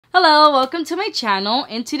Hello, welcome to my channel.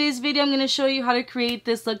 In today's video, I'm going to show you how to create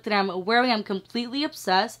this look that I'm wearing. I'm completely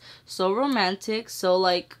obsessed. So romantic. So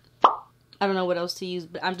like, I don't know what else to use,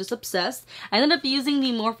 but I'm just obsessed. I ended up using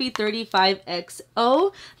the Morphe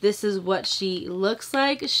 35Xo. This is what she looks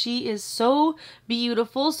like. She is so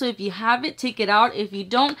beautiful. So if you have it, take it out. If you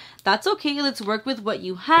don't, that's okay. Let's work with what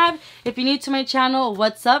you have. If you're new to my channel,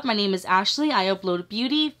 what's up? My name is Ashley. I upload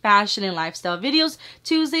beauty, fashion, and lifestyle videos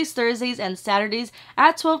Tuesdays, Thursdays, and Saturdays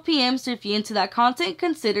at 12 p.m. So if you're into that content,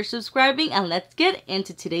 consider subscribing, and let's get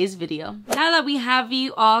into today's video. Now that we have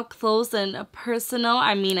you all close and personal,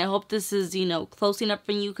 I mean, I hope this is, you know, close enough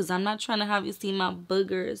for you because I'm not trying to have you see my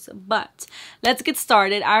boogers. But let's get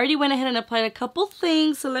started. I already went ahead and applied a couple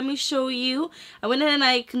things, so let me show you. I went ahead and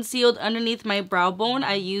I concealed underneath my brow bone.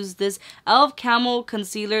 I used this Elf Camel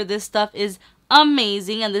Concealer. This stuff is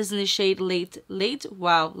amazing, and this is in the shade Light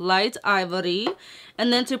Ivory.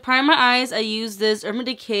 And then to prime my eyes, I used this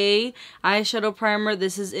Decay eyeshadow primer.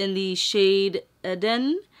 This is in the shade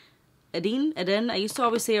Eden. I used to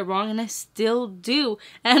always say it wrong, and I still do.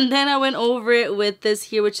 And then I went over it with this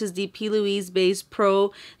here, which is the Louise Base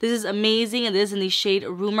Pro. This is amazing, and this is in the shade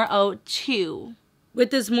Rumour 2. With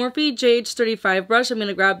this Morphe GH35 brush, I'm going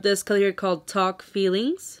to grab this color here called Talk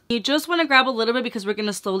Feelings. You just want to grab a little bit because we're going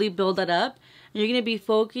to slowly build that up. And you're going to be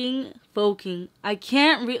focusing. I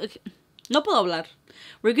can't really... No puedo hablar.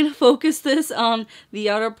 We're going to focus this on the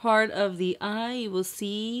outer part of the eye. You will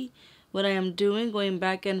see what I am doing, going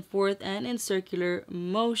back and forth and in circular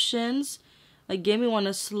motions. Again, we want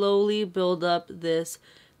to slowly build up this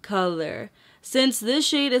color. Since this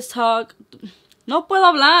shade is Talk... No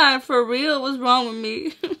puedo hablar, for real, what's wrong with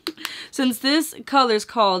me? Since this color is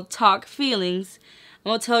called Talk Feelings, I'm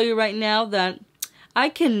going to tell you right now that I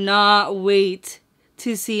cannot wait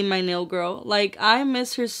to see my nail girl. Like, I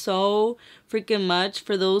miss her so freaking much.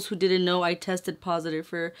 For those who didn't know, I tested positive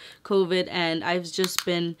for COVID, and I've just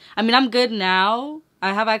been, I mean, I'm good now.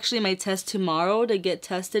 I have actually my test tomorrow to get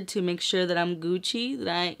tested to make sure that I'm Gucci, that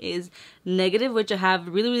I is negative, which I have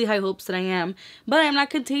really high hopes that I am. But I'm not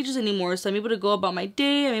contagious anymore, so I'm able to go about my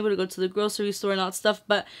day. I'm able to go to the grocery store and all that stuff.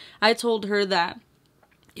 But I told her that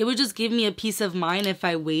it would just give me a peace of mind if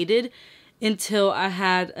I waited until I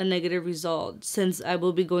had a negative result, since I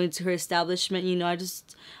will be going to her establishment. You know, I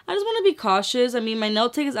just want to be cautious. I mean, my nail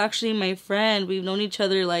tech is actually my friend. We've known each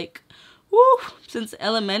other like, since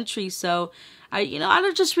elementary, so out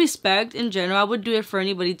of just respect in general, I would do it for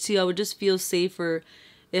anybody too. I would just feel safer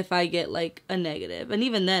if I get like a negative. And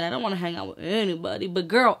even then, I don't want to hang out with anybody. But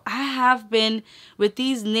girl, I have been with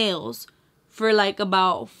these nails for like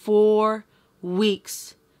about 4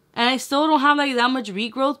 weeks. And I still don't have like that much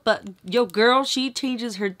regrowth. But yo, girl, she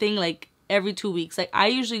changes her thing like every 2 weeks. Like, I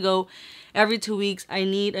usually go every 2 weeks. I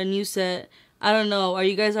need a new set. I don't know. Are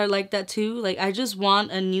you guys are like that too? Like, I just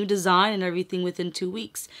want a new design and everything within 2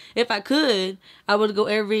 weeks. If I could, I would go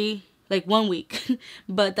every, like, 1 week.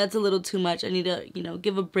 But that's a little too much. I need to, you know,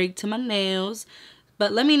 give a break to my nails.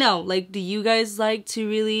 But let me know. Like, do you guys like to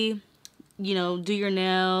really, you know, do your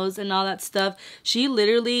nails and all that stuff? She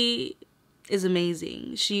literally is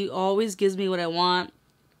amazing. She always gives me what I want.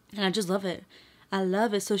 And I just love it. I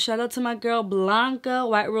love it. So shout out to my girl, Blanca,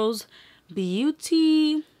 White Rose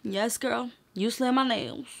Beauty. Yes, girl. You slay my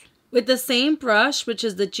nails. With the same brush, which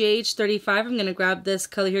is the GH35, I'm going to grab this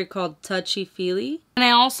color here called Touchy Feely. And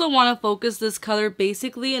I also want to focus this color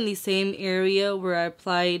basically in the same area where I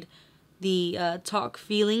applied the Talk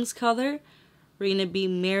Feelings color. We're going to be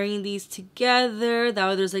marrying these together. That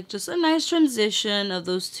way there's like just a nice transition of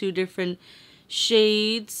those two different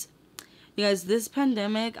shades. You guys, this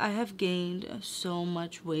pandemic, I have gained so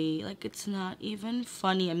much weight. Like, it's not even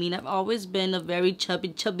funny. I mean, I've always been a very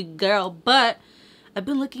chubby girl, but I've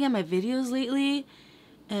been looking at my videos lately,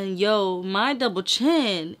 and yo, my double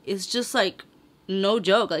chin is just like, no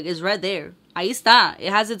joke. Like, it's right there. Ahí está. It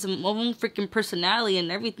has its own freaking personality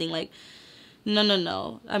and everything. Like,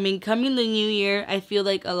 no. I mean, coming the new year, I feel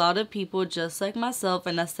like a lot of people, just like myself,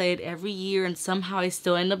 and I say it every year, and somehow I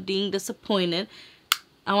still end up being disappointed.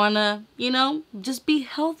 I want to, you know, just be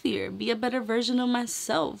healthier, be a better version of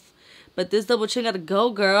myself. But this double chin got to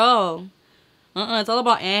go, girl. It's all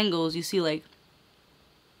about angles. You see, like,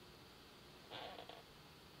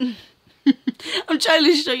 I'm trying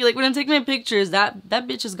to show you, like, when I'm taking my pictures, that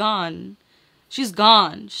bitch is gone. She's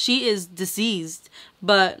gone. She is deceased.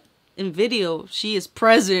 But in video, she is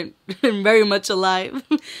present and very much alive.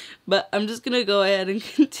 But I'm just going to go ahead and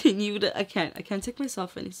continue to, I can't take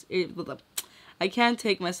myself I can't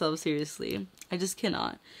take myself seriously. I just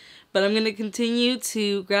cannot. But I'm going to continue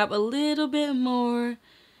to grab a little bit more.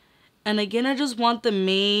 And again, I just want the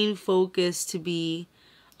main focus to be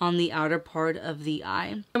on the outer part of the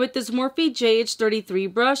eye. With this Morphe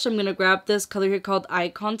JH33 brush, I'm going to grab this color here called Eye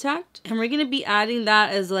Contact. And we're going to be adding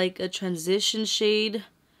that as like a transition shade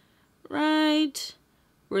right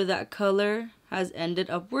where that color has ended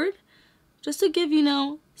upward. Just to give, you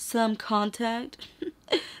know, some contact.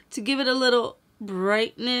 To give it a little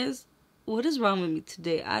brightness. What is wrong with me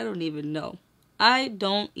today? I don't even know. I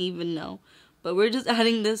don't even know. But we're just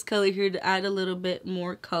adding this color here to add a little bit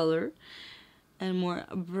more color and more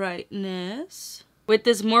brightness. With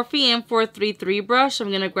this Morphe M433 brush, I'm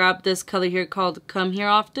going to grab this color here called Come Here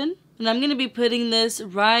Often. And I'm going to be putting this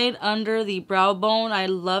right under the brow bone. I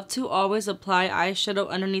love to always apply eyeshadow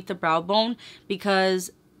underneath the brow bone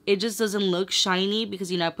because it just doesn't look shiny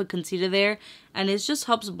because, you know, I put concealer there. And it just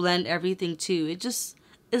helps blend everything too. It's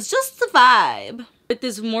just the vibe. With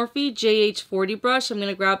this Morphe JH40 brush, I'm going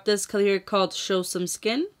to grab this color here called Show Some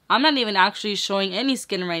Skin. I'm not even actually showing any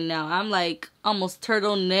skin right now. I'm like almost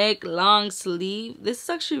turtleneck, long sleeve. This is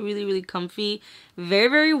actually really, really comfy. Very,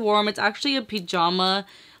 very warm. It's actually a pajama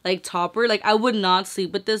like topper. Like I would not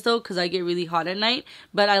sleep with this though because I get really hot at night.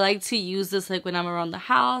 But I like to use this like when I'm around the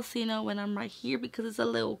house, you know, when I'm right here because it's a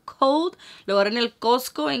little cold. Lo agarré en el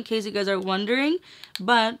Costco in case you guys are wondering.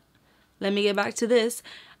 But let me get back to this.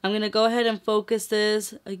 I'm going to go ahead and focus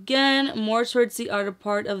this again more towards the outer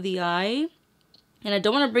part of the eye. And I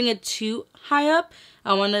don't want to bring it too high up.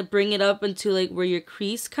 I want to bring it up into like where your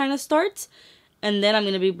crease kind of starts. And then I'm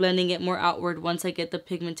going to be blending it more outward once I get the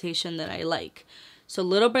pigmentation that I like. So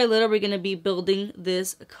little by little, we're going to be building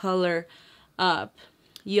this color up.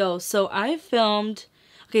 Yo, so I filmed...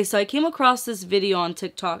 Okay, so I came across this video on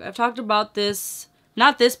TikTok. I've talked about this...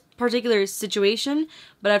 Not this particular situation,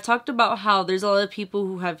 but I've talked about how there's a lot of people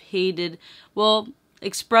who have hated... Well...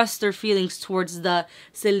 express their feelings towards the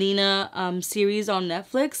Selena series on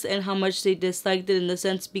Netflix and how much they disliked it in the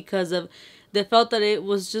sense because of they felt that it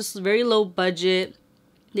was just very low budget,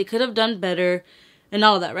 they could have done better and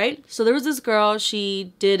all that, right? So there was this girl,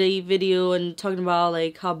 she did a video and talking about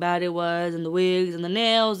like how bad it was and the wigs and the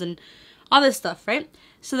nails and all this stuff, right?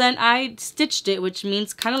 So then I stitched it, which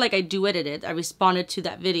means kind of like I duetted it. I responded to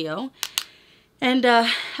that video. And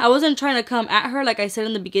I wasn't trying to come at her. Like I said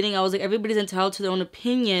in the beginning, I was like, everybody's entitled to their own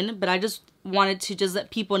opinion. But I just wanted to just let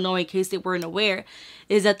people know in case they weren't aware.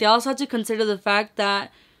 Is that they also had to consider the fact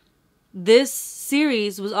that this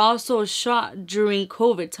series was also shot during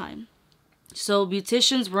COVID time. So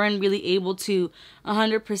beauticians weren't really able to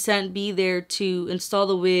 100% be there to install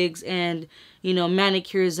the wigs and, you know,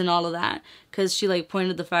 manicures and all of that. Because she, like,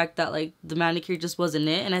 pointed the fact that, like, the manicure just wasn't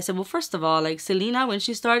it. And I said, well, first of all, like, Selena, when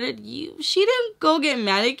she started, she didn't go get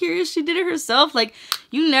manicures. She did it herself. Like,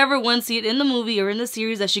 you never once see it in the movie or in the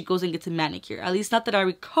series that she goes and gets a manicure. At least not that I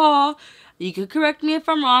recall. You could correct me if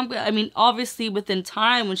I'm wrong, but I mean, obviously within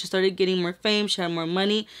time when she started getting more fame, she had more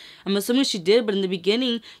money. I'm assuming she did, but in the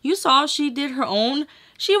beginning, you saw she did her own.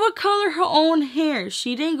 She would color her own hair.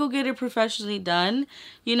 She didn't go get it professionally done,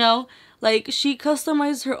 you know? Like, she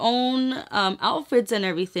customized her own outfits and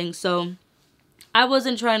everything. So, I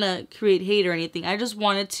wasn't trying to create hate or anything. I just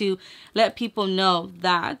wanted to let people know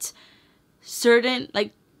that certain,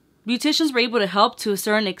 like, beauticians were able to help to a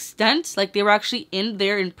certain extent. Like, they were actually in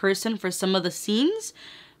there in person for some of the scenes,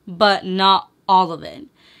 but not all of it.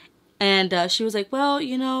 And she was like, well,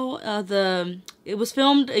 you know, it was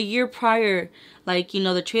filmed a year prior. Like, you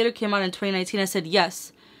know, the trailer came out in 2019. I said,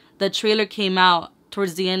 yes, the trailer came out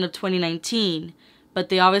towards the end of 2019, but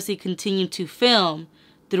they obviously continued to film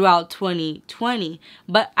throughout 2020.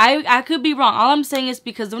 But I could be wrong. All I'm saying is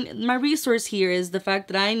because my resource here is the fact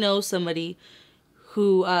that I know somebody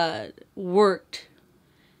who worked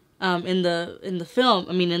in the film.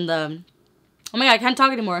 I mean, in the... Oh my god, I can't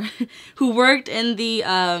talk anymore. Who worked in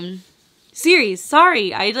the series.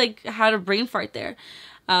 Sorry, I like had a brain fart there.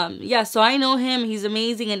 Yeah, so I know him. He's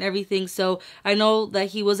amazing and everything. So I know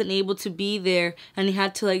that he wasn't able to be there and he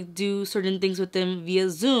had to like do certain things with them via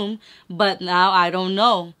Zoom. But now I don't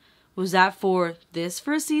know. Was that for this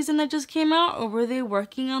first season that just came out, or were they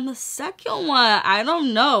working on the second one? I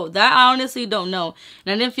don't know. That I honestly don't know.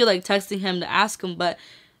 And I didn't feel like texting him to ask him, but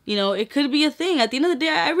you know, it could be a thing. At the end of the day,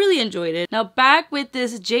 I really enjoyed it. Now back with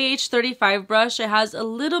this JH35 brush, it has a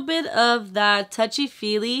little bit of that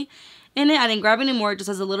touchy-feely in it. I didn't grab any more. It just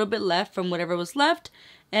has a little bit left from whatever was left.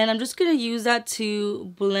 And I'm just going to use that to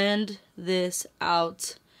blend this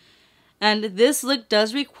out. And this look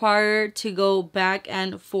does require to go back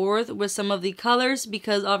and forth with some of the colors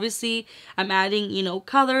because obviously I'm adding, you know,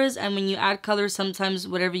 colors. And when you add colors, sometimes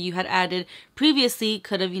whatever you had added previously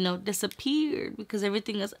could have, you know, disappeared because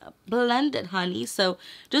everything is blended, honey. So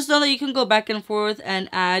just know that you can go back and forth and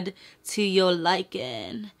add to your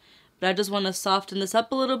liking. but I just want to soften this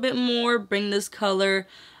up a little bit more, bring this color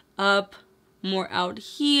up more out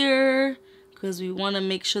here, because we want to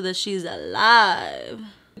make sure that she's alive.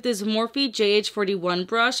 With this Morphe JH41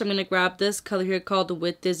 brush, I'm going to grab this color here called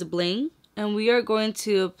With This Bling. And we are going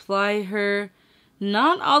to apply her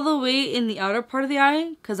not all the way in the outer part of the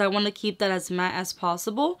eye, because I want to keep that as matte as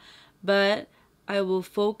possible. But I will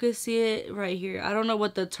focus it right here. I don't know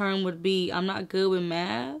what the term would be. I'm not good with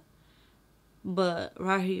math. But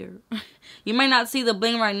right here. You might not see the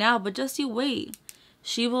bling right now, but just you wait.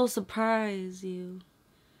 She will surprise you.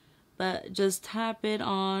 But just tap it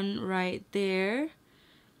on right there.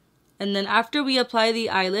 And then after we apply the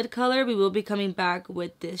eyelid color, we will be coming back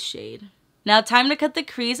with this shade. Now, time to cut the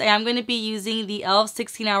crease. I am going to be using the Elf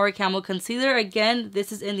 16-Hour Camo Concealer. Again,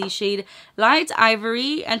 this is in the shade Light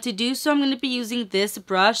Ivory. And to do so, I'm going to be using this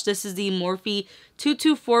brush. This is the Morphe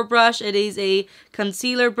 224 brush. It is a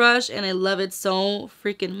concealer brush, and I love it so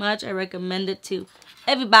freaking much. I recommend it to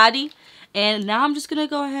everybody. And now I'm just going to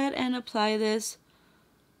go ahead and apply this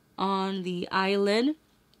on the eyelid.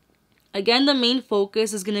 Again, the main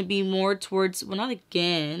focus is going to be more towards, well, not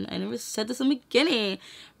again, I never said this in the beginning.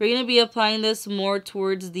 We're going to be applying this more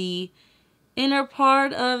towards the inner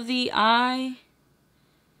part of the eye,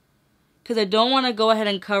 because I don't want to go ahead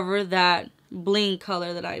and cover that bling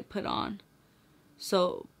color that I put on.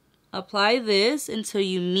 So apply this until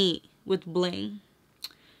you meet with bling.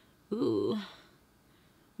 Ooh,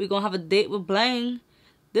 we're going to have a date with bling.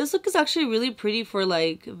 This look is actually really pretty for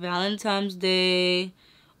like Valentine's Day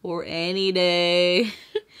or any day.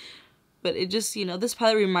 But it just, you know, this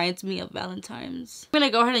palette reminds me of Valentine's. I'm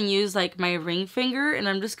gonna go ahead and use like my ring finger, and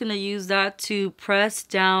I'm just gonna use that to press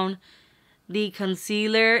down the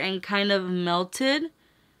concealer and kind of melt it.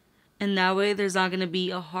 And that way there's not gonna be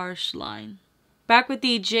a harsh line. Back with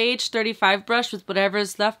the JH35 brush with whatever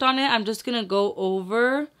is left on it, I'm just gonna go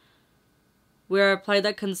over where I applied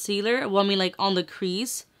that concealer. Well, I mean like on the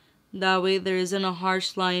crease. That way there isn't a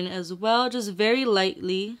harsh line as well, just very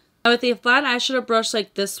lightly. Now with a flat eyeshadow brush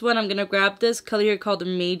like this one, I'm going to grab this color here called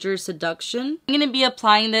Major Seduction. I'm going to be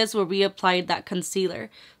applying this where we applied that concealer.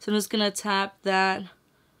 So I'm just going to tap that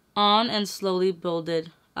on and slowly build it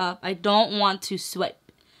up. I don't want to swipe.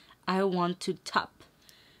 I want to tap.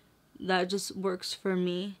 That just works for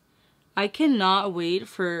me. I cannot wait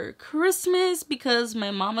for Christmas because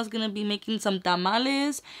my mama's gonna be making some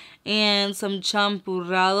tamales and some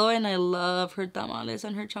champurrado, and I love her tamales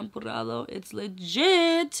and her champurrado. It's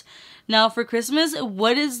legit. Now for Christmas,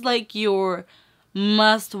 what is like your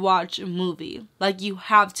must-watch movie? Like you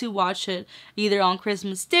have to watch it either on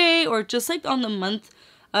Christmas Day or just like on the month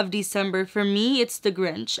of December. For me, it's The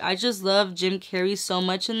Grinch. I just love Jim Carrey so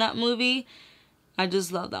much in that movie. I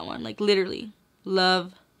just love that one. Like literally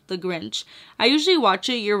love The Grinch. I usually watch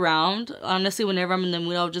it year round. Honestly, whenever I'm in the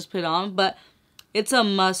mood, I'll just put it on. But it's a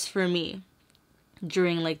must for me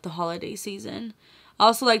during like the holiday season. I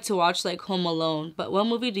also like to watch like Home Alone. But what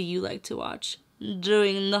movie do you like to watch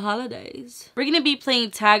during the holidays? We're going to be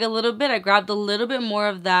playing tag a little bit. I grabbed a little bit more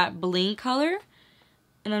of that bling color.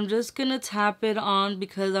 And I'm just going to tap it on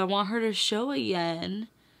because I want her to show again.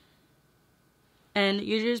 And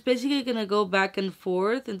you're just basically going to go back and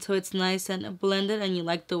forth until it's nice and blended and you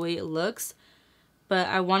like the way it looks. But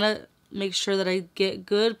I want to make sure that I get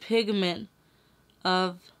good pigment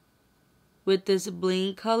with this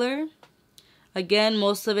bling color. Again,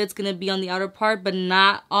 most of it's going to be on the outer part, but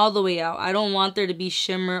not all the way out. I don't want there to be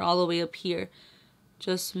shimmer all the way up here.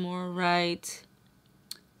 Just more right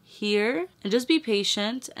here. And just be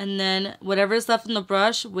patient. And then whatever is left in the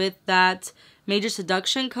brush with that Major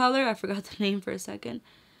Seduction color, I forgot the name for a second,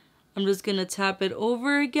 I'm just going to tap it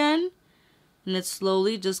over again, and it's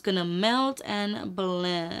slowly just going to melt and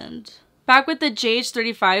blend. Back with the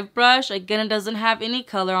JH35 brush, again, it doesn't have any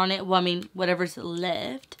color on it, well, I mean, whatever's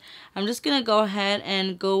left. I'm just going to go ahead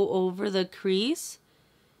and go over the crease.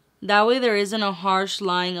 That way there isn't a harsh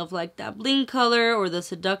line of like that bling color or the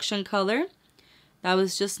Seduction color. That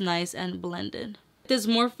was just nice and blended. This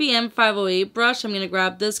Morphe M508 brush, I'm going to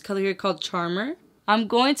grab this color here called Charmer. I'm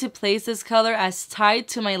going to place this color as tight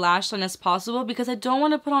to my lash line as possible because I don't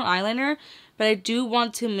want to put on eyeliner, but I do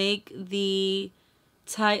want to make the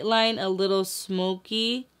tight line a little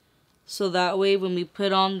smoky, so that way when we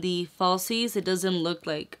put on the falsies, it doesn't look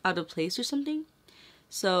like out of place or something.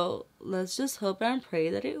 So let's just hope and pray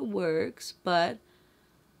that it works, but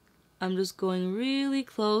I'm just going really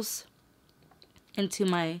close into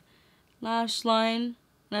my lash line.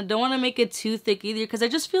 And I don't want to make it too thick either because I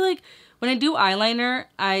just feel like when I do eyeliner,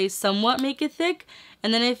 I somewhat make it thick,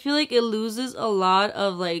 and then I feel like it loses a lot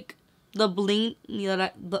of like the bling.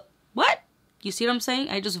 What? You see what I'm saying?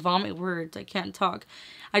 I just vomit words. I can't talk.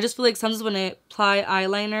 I just feel like sometimes when I apply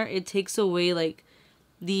eyeliner, it takes away like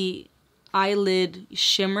the eyelid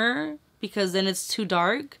shimmer because then it's too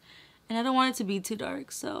dark. And I don't want it to be too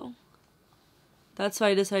dark, so that's why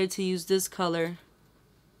I decided to use this color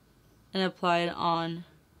and apply it on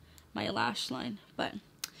my lash line. But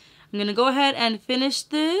I'm going to go ahead and finish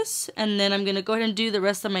this, and then I'm going to go ahead and do the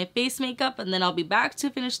rest of my face makeup, and then I'll be back to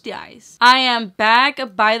finish the eyes. I am back.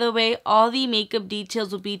 By the way, all the makeup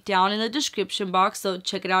details will be down in the description box, so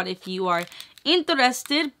check it out if you are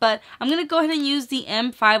interested. But I'm going to go ahead and use the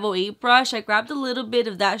M508 brush. I grabbed a little bit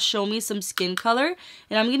of that Show Me Some Skin color,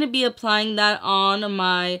 and I'm going to be applying that on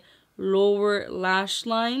my lower lash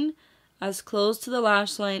line, as close to the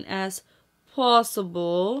lash line as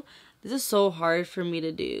possible. This is so hard for me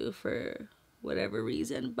to do for whatever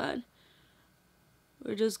reason, but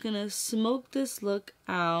we're just gonna smoke this look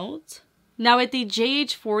out. Now with the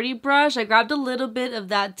JH40 brush, I grabbed a little bit of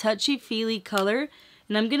that touchy-feely color,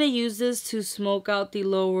 and I'm gonna use this to smoke out the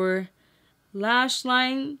lower lash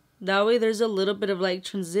line. That way there's a little bit of like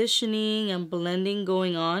transitioning and blending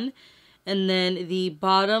going on. And then the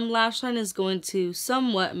bottom lash line is going to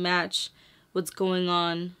somewhat match what's going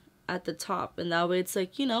on at the top, and that way it's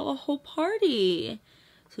like, you know, a whole party.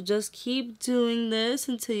 So just keep doing this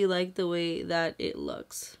until you like the way that it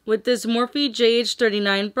looks. With this Morphe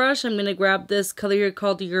JH39 brush, I'm going to grab this color here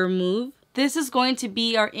called Your Move. This is going to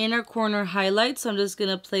be our inner corner highlight, so I'm just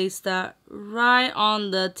going to place that right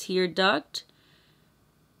on the tear duct,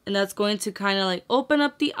 and that's going to kind of like open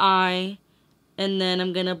up the eye. And then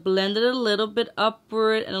I'm going to blend it a little bit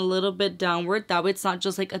upward and a little bit downward. That way it's not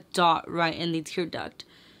just like a dot right in the tear duct.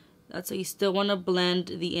 That's why you still want to blend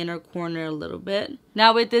the inner corner a little bit.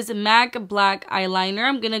 Now with this MAC black eyeliner,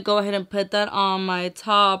 I'm going to go ahead and put that on my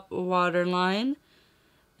top waterline.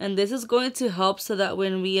 And this is going to help so that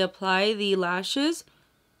when we apply the lashes,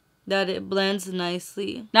 that it blends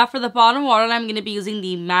nicely. Now for the bottom waterline, I'm going to be using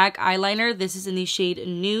the MAC eyeliner. This is in the shade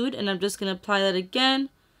Nude. And I'm just going to apply that again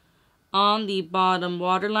on the bottom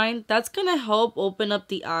waterline. That's going to help open up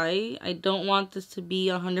the eye. I don't want this to be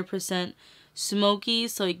 100% smoky,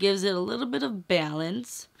 so it gives it a little bit of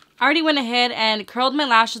balance. I already went ahead and curled my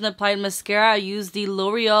lashes and applied mascara. I used the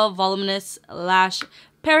L'Oreal Voluminous Lash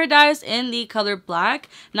Paradise in the color black.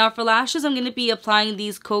 Now for lashes, I'm going to be applying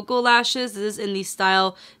these Cocoa lashes. This is in the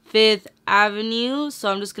style Fifth Avenue.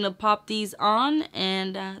 So I'm just going to pop these on,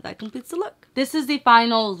 and that completes the look. This is the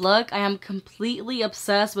final look. I am completely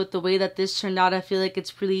obsessed with the way that this turned out. I feel like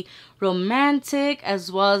it's really romantic,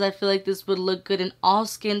 as well as I feel like this would look good in all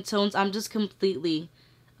skin tones. I'm just completely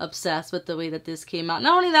obsessed with the way that this came out.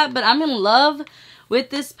 Not only that, but I'm in love with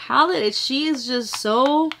this palette. She is just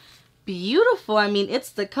so beautiful. I mean, it's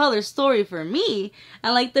the color story for me.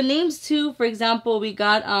 And like the names too, for example, we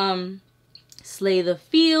got Slay the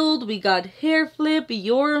Field, we got Hair Flip,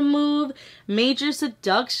 Your Move, Major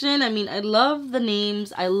Seduction. I mean, I love the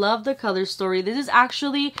names. I love the color story. This is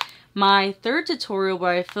actually my third tutorial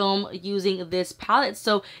where I film using this palette.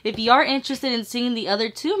 So if you are interested in seeing the other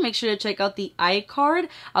two, make sure to check out the iCard.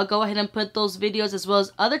 I'll go ahead and put those videos as well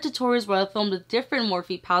as other tutorials where I filmed with different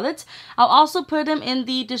Morphe palettes. I'll also put them in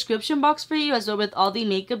the description box for you, as well with all the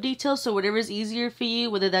makeup details. So whatever is easier for you,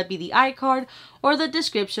 whether that be the iCard or the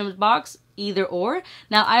description box, either or.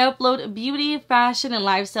 Now I upload beauty, fashion, and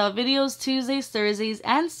lifestyle videos Tuesdays, Thursdays,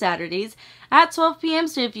 and Saturdays at 12 p.m.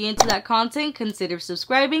 So if you're into that content, consider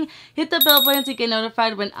subscribing. Hit the bell button to get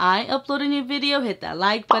notified when I upload a new video. Hit that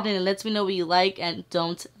like button. It lets me know what you like and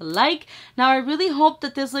don't like. Now I really hope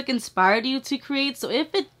that this look inspired you to create. So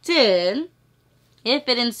if it did, if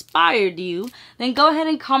it inspired you, then go ahead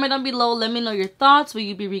and comment down below. Let me know your thoughts. Will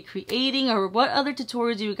you be recreating, or what other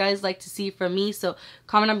tutorials do you guys like to see from me? So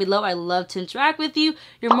comment down below. I love to interact with you.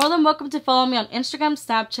 You're more than welcome to follow me on Instagram,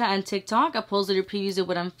 Snapchat, and TikTok. I post little previews of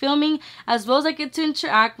what I'm filming, as well as I get to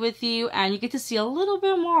interact with you, and you get to see a little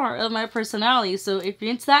bit more of my personality. So if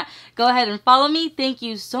you're into that, go ahead and follow me. Thank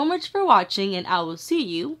you so much for watching, and I will see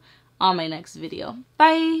you on my next video.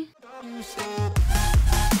 Bye!